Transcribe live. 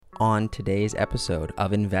On today's episode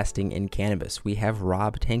of Investing in Cannabis, we have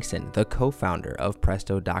Rob Tankson, the co-founder of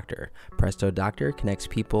Presto Doctor. Presto Doctor connects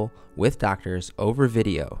people with doctors over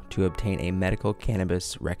video to obtain a medical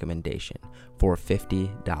cannabis recommendation for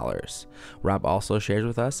 $50. Rob also shares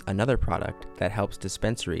with us another product that helps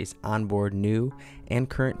dispensaries onboard new and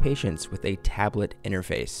current patients with a tablet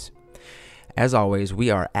interface. As always,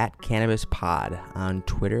 we are at Cannabis Pod on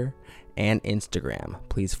Twitter and Instagram.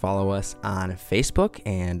 Please follow us on Facebook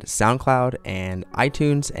and SoundCloud and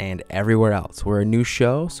iTunes and everywhere else. We're a new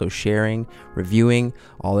show, so sharing, reviewing,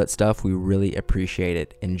 all that stuff, we really appreciate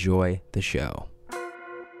it. Enjoy the show.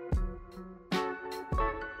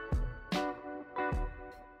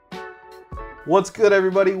 What's good,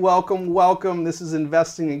 everybody? Welcome. This is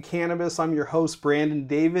Investing in Cannabis. I'm your host, Brandon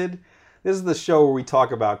David. This is the show where we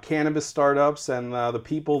talk about cannabis startups and the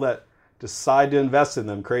people that decide to invest in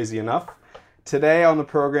them, crazy enough. Today on the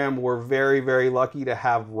program, we're very lucky to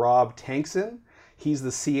have Rob Tankson. He's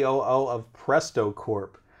the COO of Presto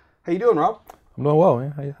Corp. How you doing, Rob? I'm doing well,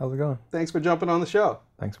 man. How's it going? Thanks for jumping on the show.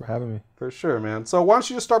 Thanks for having me. For sure, man. So why don't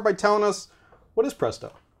you just start by telling us, what is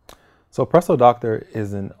Presto? So Presto Doctor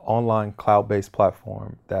is an online cloud-based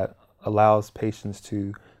platform that allows patients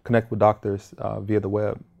to connect with doctors via the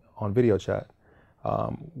web on video chat.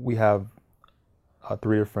 We have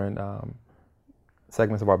three different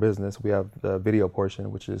segments of our business. We have the video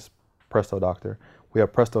portion, which is Presto Doctor. We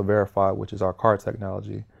have Presto Verify, which is our card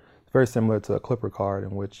technology. It's very similar to a Clipper card,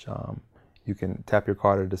 in which you can tap your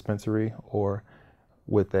card at a dispensary or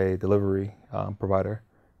with a delivery provider,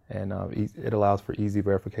 and it allows for easy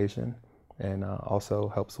verification and also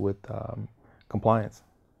helps with compliance.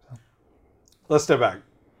 So. Let's step back.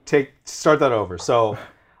 Start that over. So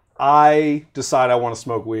I decide I want to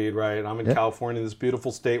smoke weed, right? I'm in California, this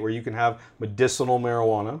beautiful state where you can have medicinal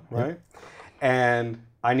marijuana, right? And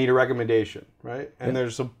I need a recommendation, right? And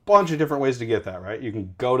there's a bunch of different ways to get that, right? You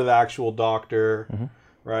can go to the actual doctor,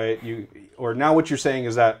 right? Or now what you're saying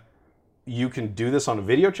is that you can do this on a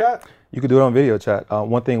video chat? You can do it on video chat.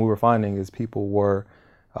 One thing we were finding is people were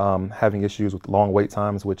having issues with long wait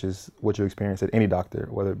times, which is what you experience at any doctor,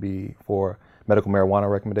 whether it be for medical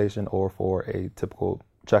marijuana recommendation or for a typical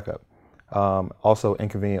checkup. Also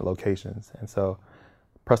inconvenient locations. And so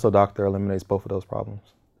Presto Doctor eliminates both of those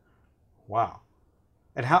problems. Wow.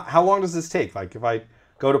 And how long does this take? Like if I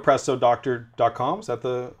go to prestodoctor.com, is that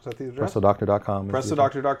the address? Prestodoctor.com.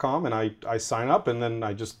 Prestodoctor.com, and I sign up, and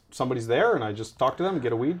then somebody's there and I just talk to them and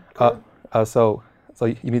get a weed? So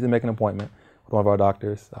you need to make an appointment with one of our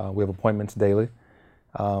doctors. We have appointments daily.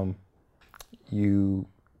 You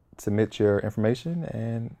submit your information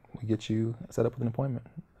and we get you set up with an appointment.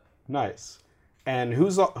 Nice. And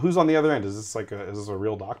who's on the other end? Is this a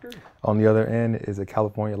real doctor? On the other end is a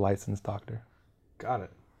California licensed doctor. Got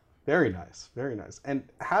it. Very nice. And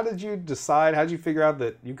how did you figure out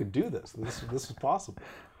that you could do this? This was possible?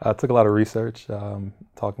 I took a lot of research,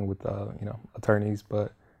 talking with attorneys,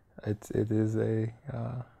 but it is a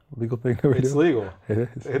legal thing to do. It's legal. It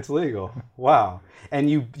is. It's legal. Wow. And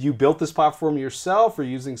you built this platform yourself, or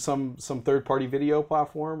using some third-party video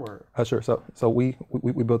platform, or? Sure. So we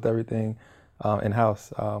built everything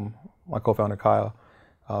in-house. My co-founder Kyle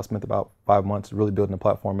spent about 5 months really building the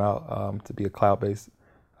platform out to be a cloud-based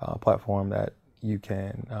platform that you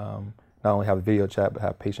can not only have a video chat but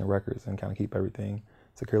have patient records and kind of keep everything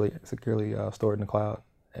securely stored in the cloud.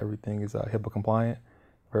 Everything is HIPAA compliant,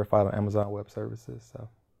 verified on Amazon Web Services. So.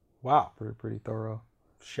 Wow. Pretty thorough.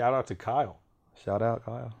 Shout out to Kyle. Shout out,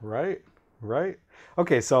 Kyle. Right.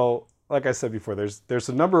 Okay, so like I said before, there's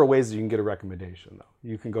a number of ways that you can get a recommendation, though.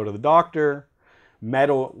 You can go to the doctor.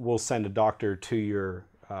 Meta will send a doctor to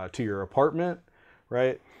your apartment,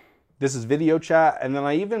 right? This is video chat, and then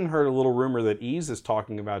I even heard a little rumor that Ease is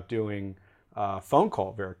talking about doing phone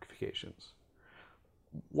call verifications.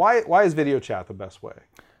 Why is video chat the best way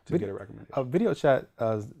to get a recommendation? Video chat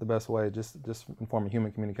is the best way, just in form of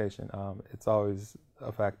human communication. It's always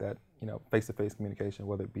a fact that face-to-face communication,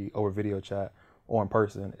 whether it be over video chat or in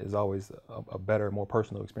person, is always a better, more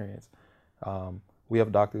personal experience. We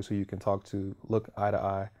have doctors who you can talk to, look eye to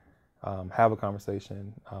eye, have a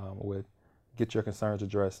conversation with, get your concerns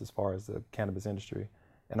addressed as far as the cannabis industry.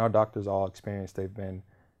 And our doctors are all experienced. They've been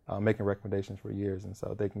making recommendations for years, and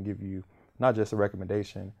so they can give you not just a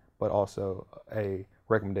recommendation, but also a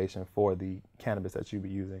recommendation for the cannabis that you'll be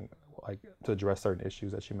using, like to address certain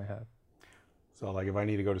issues that you may have. So like if I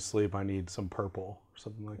need to go to sleep, I need some purple or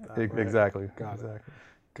something like that. Right? Exactly.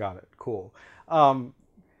 Got it. Cool. I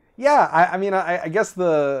guess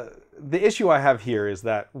the issue I have here is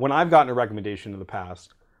that when I've gotten a recommendation in the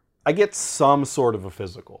past, I get some sort of a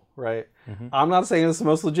physical, right? I'm not saying it's the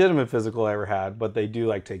most legitimate physical I ever had, but they do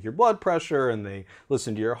like take your blood pressure and they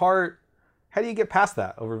listen to your heart. How do you get past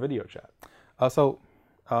that over video chat?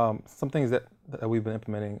 Some things that we've been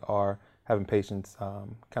implementing are having patients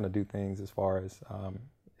kind of do things as far as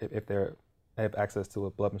if they have access to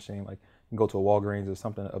a blood machine, like you can go to a Walgreens or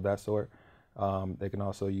something of that sort. They can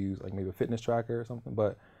also use like maybe a fitness tracker or something.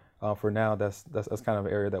 But for now, that's kind of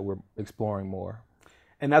an area that we're exploring more.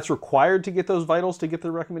 And that's required to get those vitals to get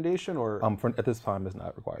the recommendation, or At this time, it's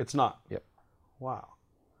not required. it's not? Yep. Wow.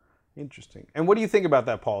 Interesting. And what do you think about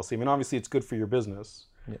that policy? I mean, obviously it's good for your business,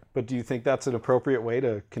 but do you think that's an appropriate way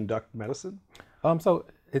to conduct medicine? So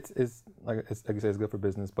it's like you say, it's good for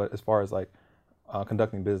business. But as far as like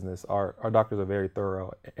conducting business, our doctors are very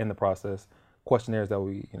thorough in the process. Questionnaires that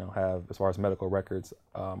we have as far as medical records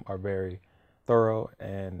are very thorough,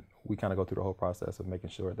 and we kind of go through the whole process of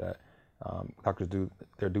making sure that doctors do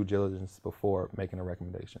their due diligence before making a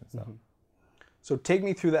recommendation. So take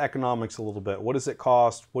me through the economics a little bit. What does it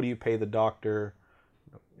cost? What do you pay the doctor?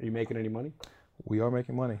 Are you making any money? We are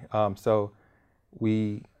making money. So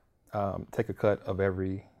we take a cut of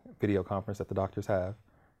every video conference that the doctors have.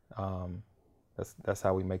 That's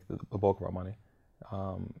how we make the bulk of our money.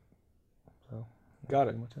 Got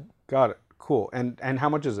it. Got it. Cool. And how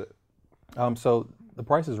much is it? So the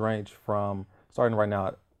prices range from starting right now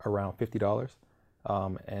at around $50,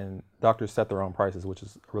 and doctors set their own prices, which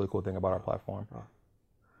is a really cool thing about our platform.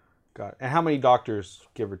 Got it. And how many doctors,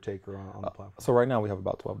 give or take, are on the platform? So right now we have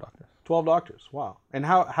about 12 doctors. 12 doctors. Wow. And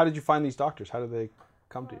how did you find these doctors? How did they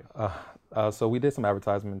come to you? So we did some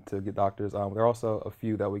advertisement to get doctors. There are also a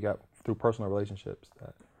few that we got through personal relationships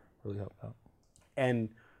that really helped out. And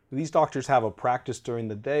these doctors have a practice during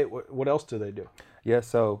the day. What else do they do? Yeah,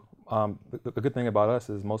 so the good thing about us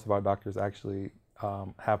is most of our doctors actually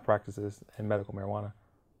have practices in medical marijuana.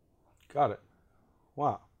 Got it.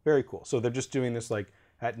 Wow. Very cool. So they're just doing this like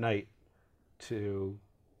at night in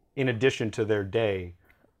addition to their day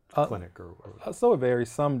clinic or whatever. So it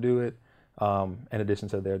varies. Some do it in addition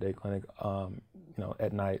to their day clinic,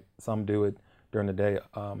 at night. Some do it during the day,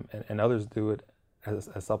 and others do it as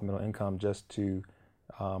supplemental income just to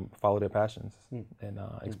follow their passions and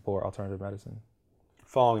explore alternative medicine.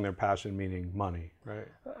 Following their passion, meaning money, right?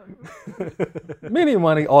 Meaning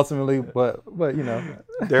money ultimately, but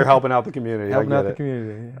they're helping out the community. Helping out the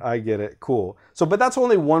community. I get it. Cool. So, but that's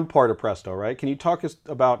only one part of Presto, right? Can you talk us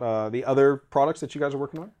about the other products that you guys are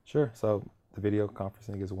working on? Sure. So the video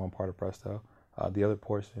conferencing is one part of Presto. The other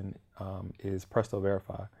portion is Presto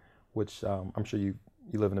Verify, which I'm sure you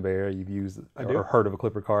live in the Bay Area. You've used or heard of a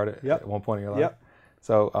Clipper card at one point in your life. Yep.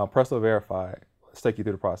 So Presto Verify, let's take you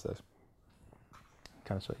through the process.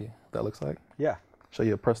 Kind of show you what that looks like. Yeah. Show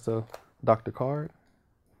you a Presto Doctor card.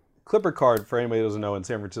 Clipper card, for anybody who doesn't know, in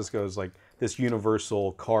San Francisco is like this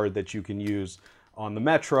universal card that you can use on the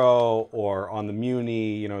Metro or on the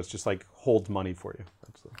Muni. It's just like holds money for you.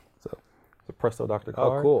 So the Presto Doctor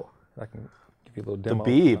card. Oh, cool. I can give you a little demo.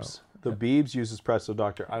 The Beebs uses Presto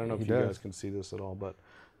Doctor. I don't know if you guys can see this at all, but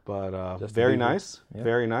very nice. Yeah.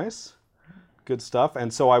 Very nice. Good stuff.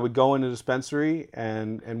 And so I would go in a dispensary,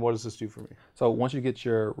 and what does this do for me? So once you get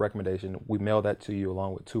your recommendation, we mail that to you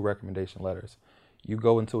along with 2 recommendation letters. You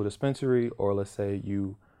go into a dispensary, or let's say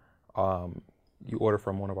you order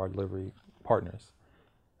from one of our delivery partners.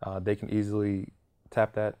 They can easily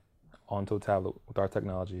tap that onto a tablet with our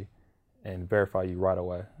technology and verify you right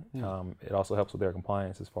away. It also helps with their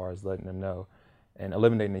compliance as far as letting them know and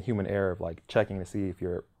eliminating the human error of like checking to see if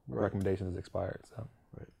your recommendation is expired. So.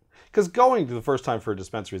 Because going to the first time for a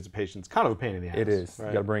dispensary as a patient is kind of a pain in the ass. It is. Right?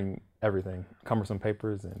 You got to bring everything, cumbersome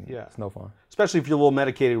papers, and it's no fun. Especially if you're a little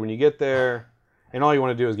medicated when you get there, and all you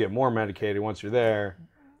want to do is get more medicated once you're there.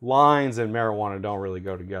 Lines and marijuana don't really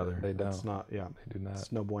go together. They don't. It's not. Yeah, they do not.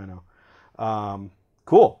 It's no bueno.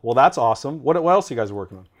 Cool. Well, that's awesome. What else are you guys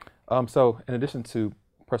working on? So in addition to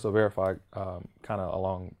Presto Verify, kind of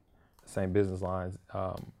along the same business lines,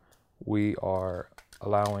 we are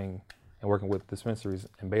allowing and working with dispensaries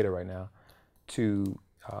in beta right now to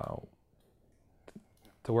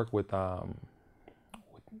work with their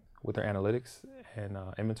analytics and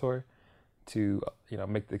inventory to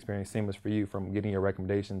make the experience seamless for you, from getting your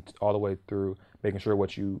recommendation all the way through making sure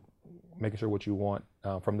what you want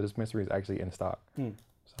from the dispensary is actually in stock.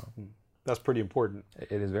 So that's pretty important.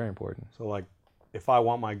 It is very important. So like, if I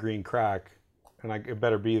want my green crack, and it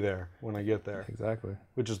better be there when I get there. Exactly.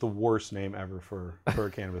 Which is the worst name ever for a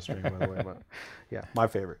cannabis strain, by the way. But yeah, my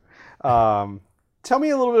favorite. Tell me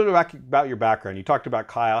a little bit about your background. You talked about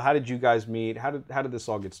Kyle. How did you guys meet? How did this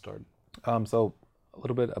all get started? So a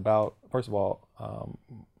little bit about, first of all,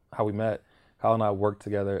 how we met. Kyle and I worked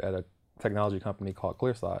together at a technology company called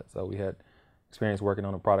Clearside. So we had experience working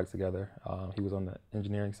on a product together. He was on the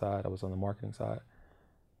engineering side, I was on the marketing side.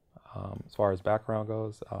 As far as background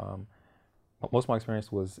goes, most of my experience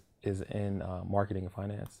is in marketing and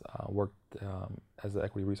finance. Worked as an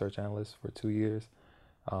equity research analyst for 2 years.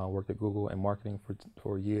 Worked at Google in marketing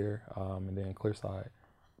for a year, and then Clearside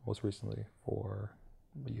most recently for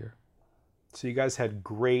a year. So you guys had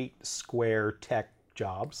great square tech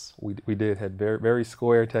jobs. We did had very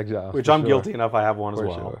square tech jobs, which I'm guilty enough. I have one as For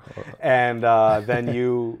well. sure. And then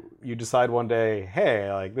you decide one day,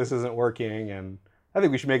 hey, like this isn't working, and I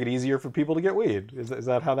think we should make it easier for people to get weed. Is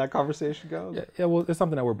that how that conversation goes? Yeah. Well, it's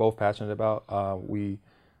something that we're both passionate about. We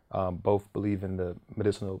both believe in the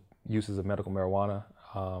medicinal uses of medical marijuana,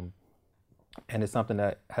 and it's something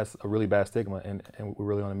that has a really bad stigma, and we're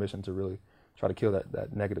really on a mission to really try to kill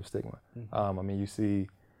that negative stigma. Mm-hmm. I mean, you see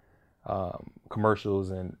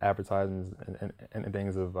commercials and advertisements and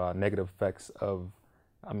things of negative effects of,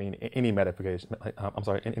 I mean, any medication.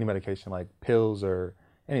 Any medication like pills or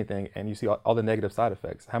anything, and you see all the negative side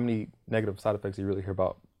effects. How many negative side effects do you really hear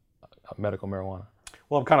about medical marijuana?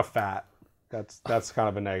 Well, I'm kind of fat. That's kind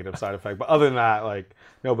of a negative side effect. But other than that, like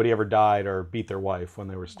nobody ever died or beat their wife when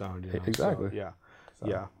they were stoned. You know? Exactly. So,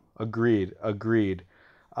 yeah. Agreed.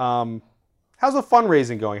 How's the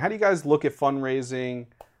fundraising going? How do you guys look at fundraising?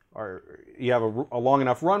 Or you have a long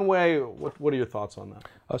enough runway? What are your thoughts on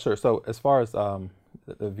that? Sure. So as far as the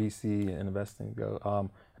VC and investing go,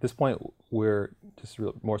 at this point we're just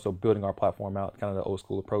more so building our platform out, kind of the old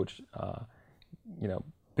school approach.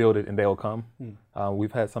 Build it and they'll come.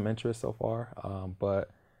 We've had some interest so far, but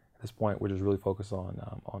at this point we're just really focused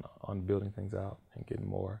on building things out and getting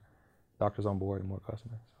more doctors on board and more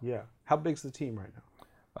customers. Yeah. How big's the team right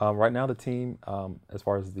now? Right now the team, as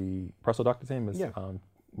far as the Presto Doctor team, is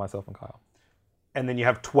myself and Kyle. And then you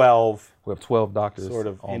have 12. We have 12 doctors, Sort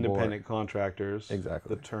of on independent board. contractors.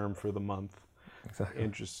 Exactly. The term for the month. Exactly.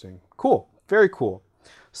 Interesting. Cool. Very cool.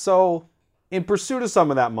 So, in pursuit of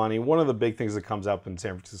some of that money, one of the big things that comes up in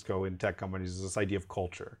San Francisco in tech companies is this idea of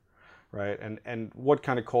culture, right? And what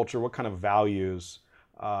kind of culture, what kind of values,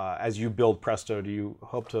 as you build Presto, do you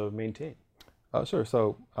hope to maintain? Sure.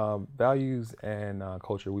 So values and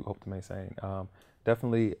culture we hope to maintain.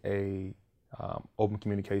 Definitely a open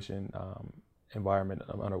communication environment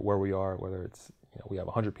no matter where we are, whether it's we have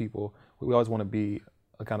 100 people. We always want to be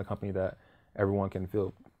a kind of company that everyone can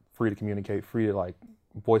feel free to communicate, free to like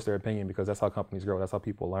voice their opinion, because that's how companies grow. That's how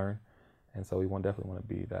people learn. And so we definitely want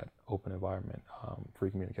to be that open environment,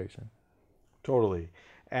 free communication. Totally.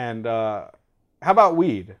 And how about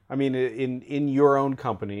weed? I mean, in your own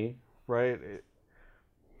company, right?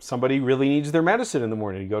 Somebody really needs their medicine in the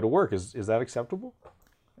morning to go to work. Is that acceptable?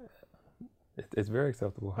 It's very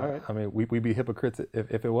acceptable. All right. I mean, we'd be hypocrites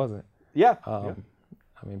if it wasn't. Yeah. I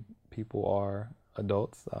mean, people are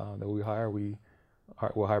adults that we hire.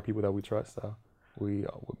 We'll hire people that we trust. So we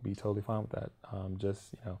would be totally fine with that.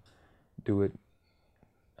 Just do it.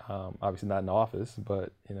 Obviously not in the office,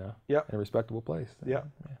 but in a respectable place. Yeah.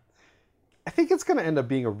 I think it's going to end up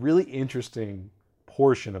being a really interesting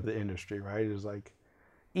portion of the industry, right? It's like,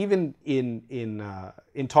 even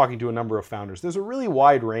in talking to a number of founders, there's a really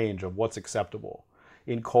wide range of what's acceptable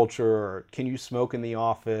in culture. Or can you smoke in the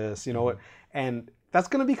office? You know what? And that's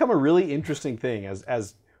going to become a really interesting thing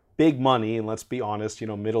as big money, and let's be honest,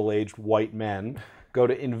 middle-aged white men go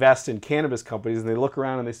to invest in cannabis companies, and they look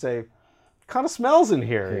around and they say, kind of smells in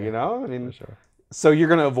here, I mean, for sure. So you're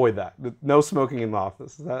going to avoid that. No smoking in the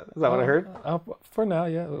office. Is that what I heard? For now,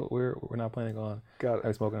 yeah. We're not planning on Got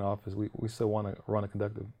it. smoking in the office. We still want to run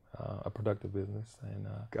a productive business. And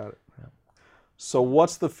Got it. Yeah. So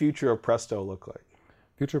what's the future of Presto look like?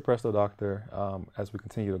 Future of Presto Doctor, as we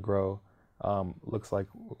continue to grow, looks like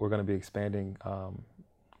we're going to be expanding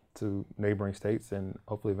to neighboring states and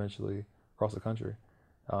hopefully eventually across the country.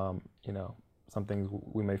 Some things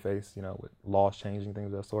we may face, with laws changing, things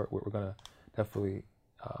of that sort. We're going to definitely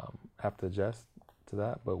have to adjust to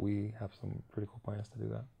that, but we have some pretty cool plans to do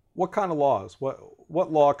that. What kind of laws?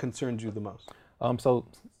 What law concerns you the most? So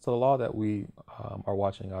the law that we are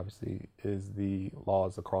watching, obviously, is the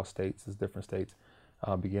laws across states, as different states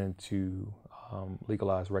begin to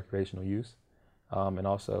legalize recreational use, and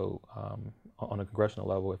also on a congressional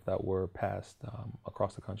level, if that were passed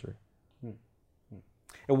across the country.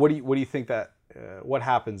 And what do you think that what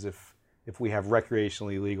happens if we have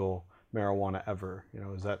recreationally legal marijuana ever?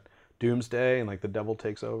 Is that doomsday and like the devil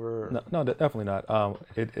takes over? No, definitely not.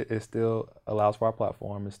 It still allows for our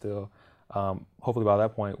platform. It's still hopefully by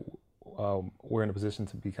that point we're in a position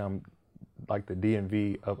to become like the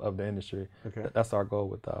DMV of the industry. Okay. That's our goal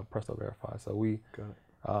with Presto Verify. So we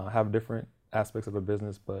have different aspects of the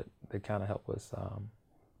business, but they kind of help us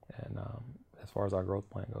and as far as our growth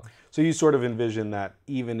plan goes. So you sort of envision that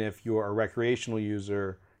even if you're a recreational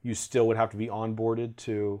user, you still would have to be onboarded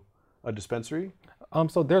to a dispensary?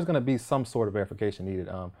 So there's going to be some sort of verification needed.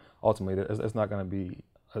 Ultimately, it's not going to be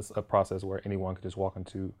a process where anyone could just walk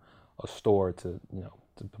into a store to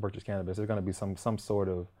purchase cannabis. There's going to be some sort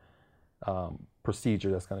of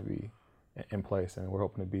procedure that's going to be in place, and we're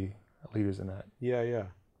hoping to be leaders in that. Yeah, yeah.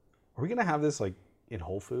 Are we going to have this like in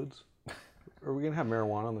Whole Foods? Are we going to have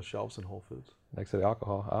marijuana on the shelves in Whole Foods? Next to the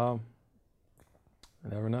alcohol. I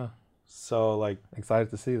never know. So like Excited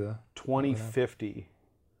to see the 2050,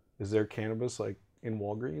 is there cannabis like in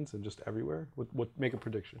Walgreens and just everywhere? What make a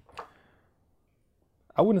prediction?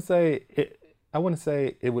 I wouldn't say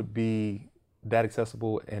it would be that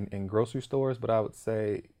accessible in grocery stores, but I would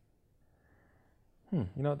say,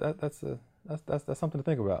 that's something to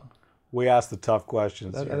think about. We ask the tough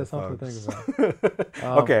questions. That here, is something folks. to think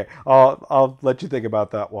about. Okay, I'll let you think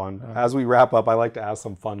about that one. As we wrap up, I like to ask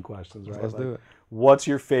some fun questions, right? Let's do it. What's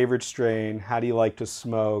your favorite strain? How do you like to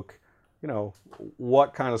smoke?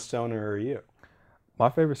 What kind of stoner are you? My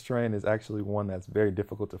favorite strain is actually one that's very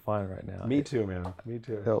difficult to find right now. Me too, man. Me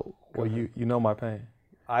too. Well, you know my pain.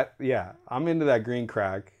 I'm into that green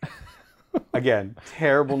crack. Again,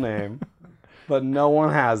 terrible name, but no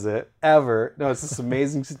one has it ever. No, it's this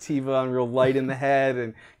amazing sativa and real light in the head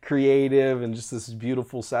and creative and just this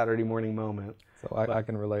beautiful Saturday morning moment. So I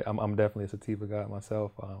can relate. I'm definitely a sativa guy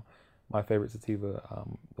myself. My favorite sativa,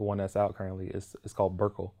 the one that's out currently, is called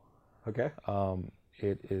Burkle. Okay.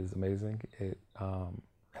 It is amazing. It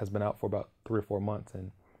has been out for about 3 or 4 months,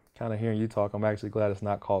 and kind of hearing you talk, I'm actually glad it's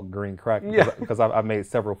not called green crack, because I've made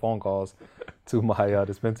several phone calls to my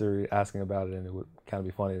dispensary asking about it, and it would kind of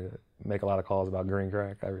be funny to make a lot of calls about green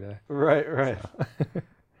crack every day. Right. So.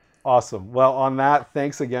 Awesome. Well, on that,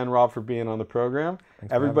 thanks again, Rob, for being on the program.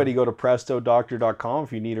 Everybody go to prestodoctor.com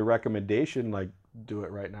if you need a recommendation, do it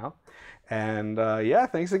right now. And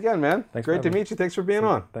thanks again, man. Thanks. Great to meet you. Thanks for being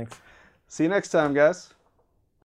on. Thanks. See you next time, guys.